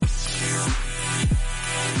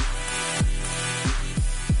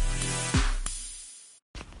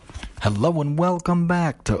Hello and welcome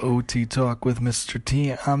back to OT Talk with Mr.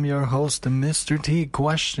 T. I'm your host, Mr. T.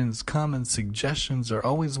 Questions, comments, suggestions are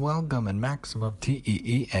always welcome at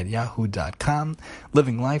maximumtee@yahoo.com.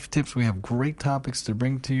 Living life tips, we have great topics to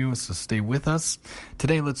bring to you, so stay with us.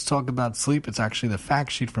 Today, let's talk about sleep. It's actually the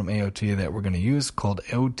fact sheet from AOT that we're going to use called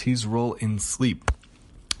AOT's Role in Sleep.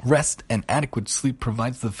 Rest and adequate sleep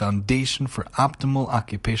provides the foundation for optimal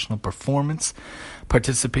occupational performance,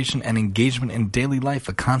 participation, and engagement in daily life,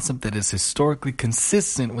 a concept that is historically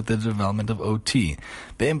consistent with the development of OT.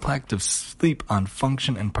 The impact of sleep on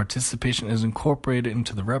function and participation is incorporated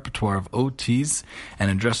into the repertoire of OTs and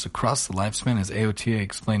addressed across the lifespan, as AOTA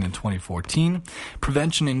explained in 2014.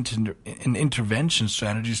 Prevention and intervention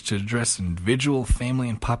strategies to address individual, family,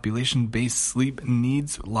 and population-based sleep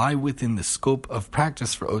needs lie within the scope of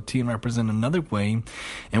practice for OT and represent another way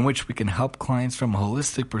in which we can help clients from a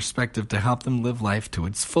holistic perspective to help them live life to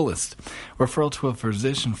its fullest. Referral to a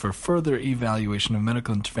physician for further evaluation of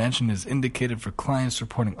medical intervention is indicated for clients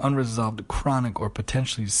reporting unresolved chronic or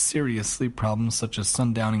potentially serious sleep problems such as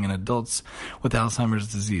sundowning in adults with Alzheimer's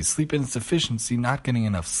disease. Sleep insufficiency, not getting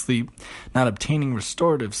enough sleep, not obtaining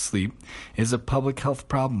restorative sleep, is a public health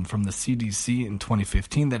problem from the CDC in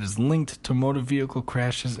 2015 that is linked to motor vehicle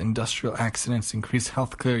crashes, industrial accidents, increased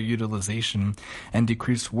healthcare utilization, and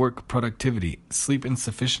decreased work productivity. Sleep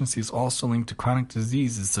insufficiency is also linked to chronic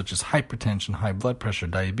diseases such as hypertension, high blood pressure,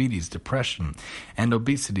 diabetes, depression, and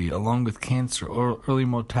obesity, along with cancer or early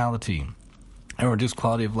mortality, and reduced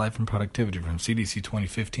quality of life and productivity from CDC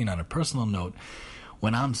 2015. On a personal note,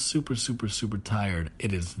 when I'm super tired,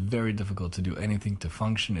 it is very difficult to do anything to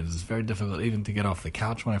function. It is very difficult even to get off the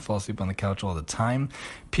couch when I fall asleep on the couch all the time.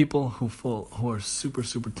 People who are super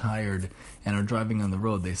tired and are driving on the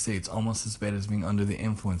road, they say it's almost as bad as being under the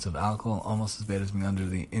influence of alcohol, almost as bad as being under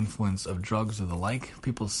the influence of drugs or the like.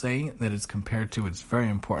 People say that it's very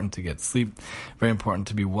important to get sleep, very important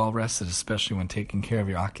to be well rested, especially when taking care of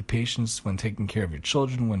your occupations, when taking care of your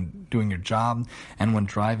children, when doing your job, and when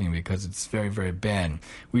driving, because it's very bad.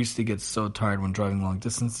 We used to get so tired when driving long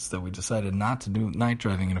distances that we decided not to do night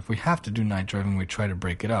driving, and if we have to do night driving, we try to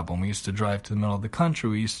break it up. When we used to drive to the middle of the country,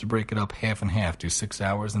 we used to break it up half and half, do 6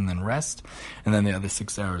 hours and then rest, and then the other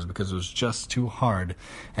 6 hours, because it was just too hard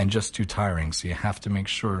and just too tiring. So you have to make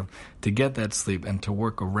sure to get that sleep and to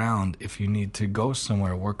work around, if you need to go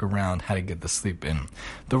somewhere, work around how to get the sleep in.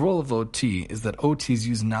 The role of OT is that OTs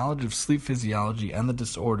use knowledge of sleep physiology and the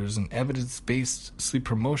disorders and evidence-based sleep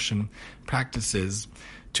promotion practices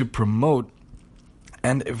to promote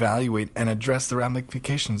and evaluate and address the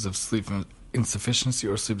ramifications of sleep insufficiency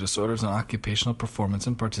or sleep disorders on occupational performance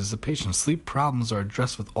and participation. Sleep problems are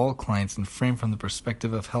addressed with all clients and framed from the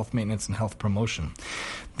perspective of health maintenance and health promotion.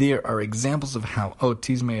 There are examples of how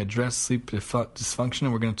OTs may address sleep dysfunction,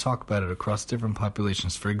 and we're going to talk about it across different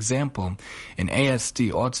populations. For example, in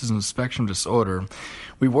ASD, autism spectrum disorder,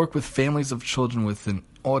 we work with families of children with an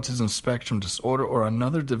autism spectrum disorder or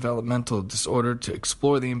another developmental disorder to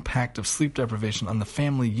explore the impact of sleep deprivation on the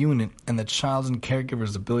family unit and the child's and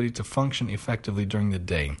caregiver's ability to function effectively during the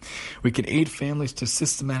day. We can aid families to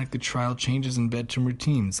systematically trial changes in bedtime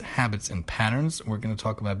routines, habits, and patterns. We're going to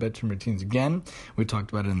talk about bedtime routines again. We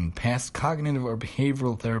talked about it in the past. Cognitive or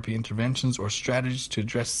behavioral therapy interventions or strategies to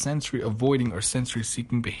address sensory avoiding or sensory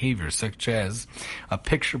seeking behaviors, such as a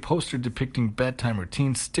picture poster depicting bedtime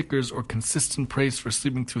routines, stickers, or consistent praise for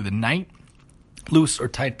sleeping through the night, loose or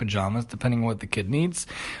tight pajamas, depending on what the kid needs,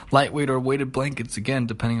 lightweight or weighted blankets, again,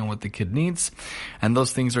 depending on what the kid needs, and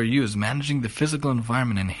those things are used. Managing the physical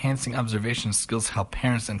environment, enhancing observation skills help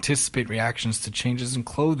parents anticipate reactions to changes in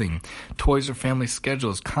clothing, toys or family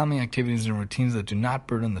schedules, calming activities and routines that do not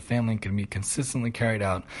burden the family and can be consistently carried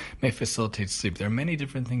out may facilitate sleep. There are many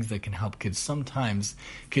different things that can help kids. Sometimes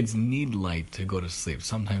kids need light to go to sleep.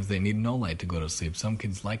 Sometimes they need no light to go to sleep. Some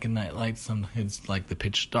kids like a night light, some kids like the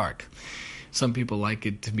pitch dark. Some people like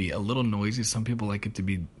it to be a little noisy. Some people like it to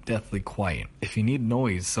be deathly quiet. If you need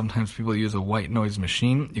noise, sometimes people use a white noise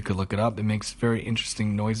machine. You could look it up. It makes very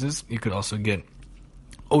interesting noises. You could also get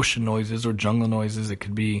ocean noises or jungle noises. It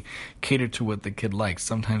could be catered to what the kid likes.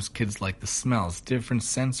 Sometimes kids like the smells. Different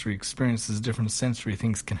sensory experiences, different sensory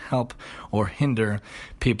things can help or hinder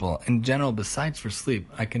people. In general, besides for sleep,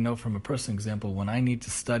 I can know from a personal example, when I need to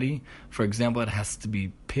study, for example, it has to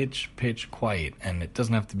be pitch quiet, and it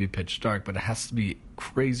doesn't have to be pitch dark, but it has to be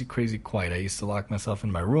crazy quiet. I used to lock myself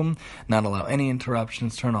in my room, not allow any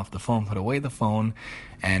interruptions, turn off the phone, put away the phone,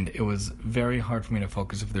 and it was very hard for me to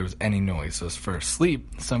focus if there was any noise. So as for sleep,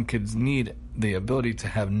 some kids need the ability to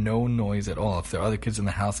have no noise at all. If there are other kids in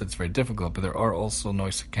the house, it's very difficult, but there are also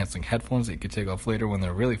noise-canceling headphones that you could take off later when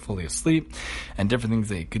they're really fully asleep, and different things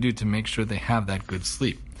that you could do to make sure they have that good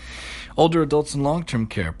sleep. Older adults in long-term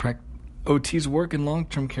care. OTs work in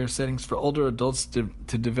long-term care settings for older adults to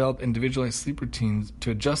develop individualized sleep routines,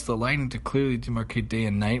 to adjust the lighting to clearly demarcate day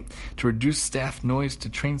and night, to reduce staff noise, to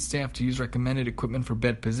train staff to use recommended equipment for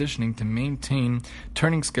bed positioning, to maintain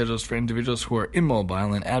turning schedules for individuals who are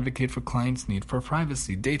immobile, and advocate for clients' need for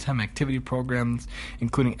privacy. Daytime activity programs,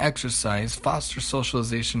 including exercise, foster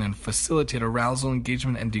socialization, and facilitate arousal,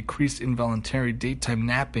 engagement, and decrease involuntary daytime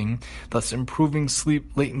napping, thus improving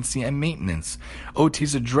sleep latency and maintenance.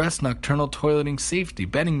 OTs address nocturnal toileting, safety,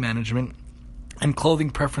 bedding management, and clothing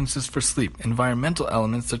preferences for sleep. Environmental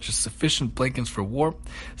elements such as sufficient blankets for warmth,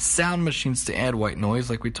 sound machines to add white noise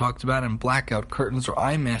like we talked about, and blackout curtains or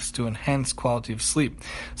eye masks to enhance quality of sleep.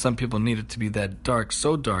 Some people need it to be that dark,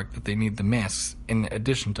 so dark that they need the masks in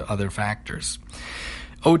addition to other factors.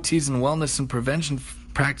 OTs and wellness and prevention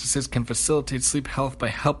practices can facilitate sleep health by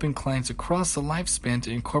helping clients across the lifespan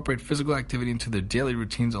to incorporate physical activity into their daily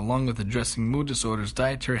routines, along with addressing mood disorders,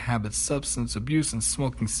 dietary habits, substance abuse, and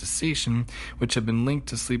smoking cessation, which have been linked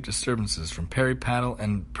to sleep disturbances, from Perry Paddle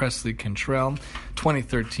and Presley Cantrell,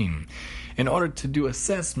 2013. In order to do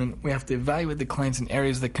assessment, we have to evaluate the clients in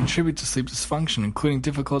areas that contribute to sleep dysfunction, including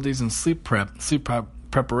difficulties in sleep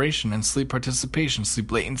preparation and sleep participation,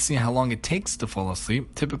 sleep latency, how long it takes to fall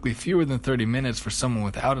asleep, typically fewer than 30 minutes for someone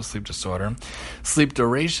without a sleep disorder, sleep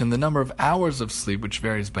duration, the number of hours of sleep, which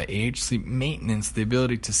varies by age, sleep maintenance, the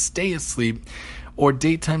ability to stay asleep, or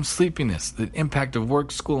daytime sleepiness, the impact of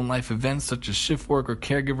work, school, and life events such as shift work or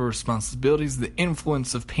caregiver responsibilities, the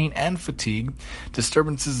influence of pain and fatigue,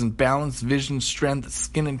 disturbances in balance, vision, strength,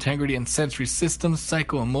 skin integrity, and sensory systems,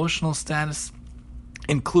 psycho-emotional status,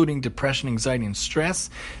 including depression, anxiety, and stress,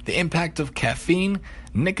 the impact of caffeine,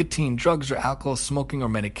 nicotine, drugs or alcohol, smoking or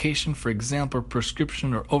medication, for example,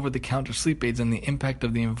 prescription or over-the-counter sleep aids, and the impact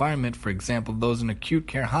of the environment, for example, those in acute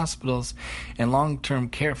care hospitals and long-term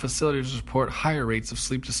care facilities report higher rates of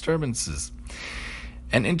sleep disturbances.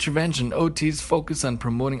 An intervention, OTs focus on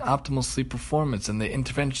promoting optimal sleep performance, and the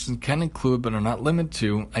interventions can include, but are not limited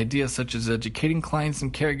to, ideas such as educating clients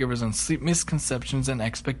and caregivers on sleep misconceptions and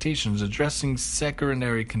expectations, addressing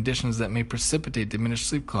secondary conditions that may precipitate diminished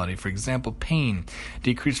sleep quality, for example, pain,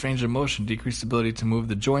 decreased range of motion, decreased ability to move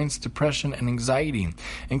the joints, depression, and anxiety,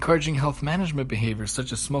 encouraging health management behaviors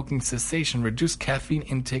such as smoking cessation, reduced caffeine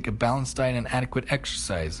intake, a balanced diet, and adequate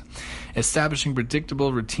exercise, establishing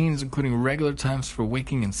predictable routines, including regular times for waking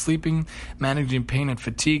and sleeping, managing pain and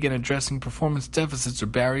fatigue, and addressing performance deficits or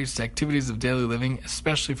barriers to activities of daily living,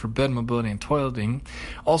 especially for bed mobility and toileting.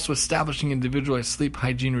 Also establishing individualized sleep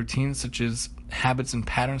hygiene routines such as habits and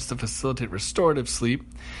patterns to facilitate restorative sleep.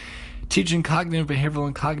 Teaching cognitive, behavioral,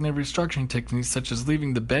 and cognitive restructuring techniques such as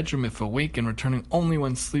leaving the bedroom if awake and returning only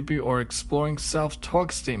when sleepy, or exploring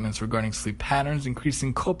self-talk statements regarding sleep patterns,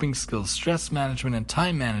 increasing coping skills, stress management, and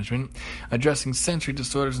time management, addressing sensory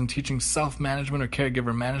disorders and teaching self-management or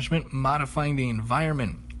caregiver management, modifying the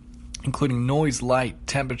environment, including noise, light,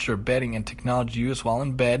 temperature, bedding, and technology use while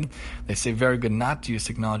in bed. They say very good not to use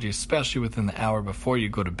technology, especially within the hour before you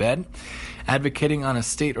go to bed. Advocating on a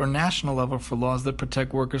state or national level for laws that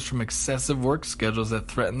protect workers from excessive work schedules that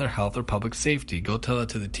threaten their health or public safety. Go tell it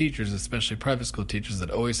to the teachers, especially private school teachers, that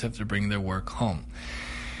always have to bring their work home.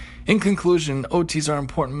 In conclusion, OTs are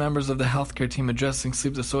important members of the healthcare team addressing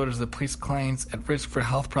sleep disorders that place clients at risk for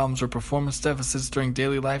health problems or performance deficits during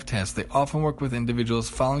daily life tasks. They often work with individuals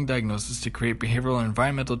following diagnosis to create behavioral and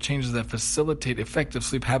environmental changes that facilitate effective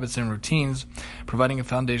sleep habits and routines, providing a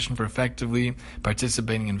foundation for effectively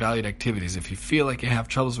participating in valued activities. If you feel like you have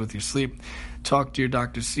troubles with your sleep, talk to your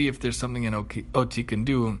doctor, see if there's something an OT can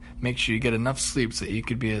do. Make sure you get enough sleep so that you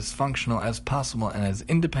could be as functional as possible and as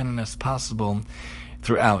independent as possible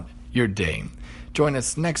throughout your day. Join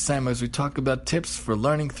us next time as we talk about tips for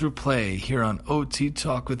learning through play here on OT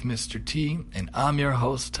Talk with Mr. T, and I'm your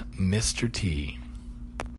host, Mr. T.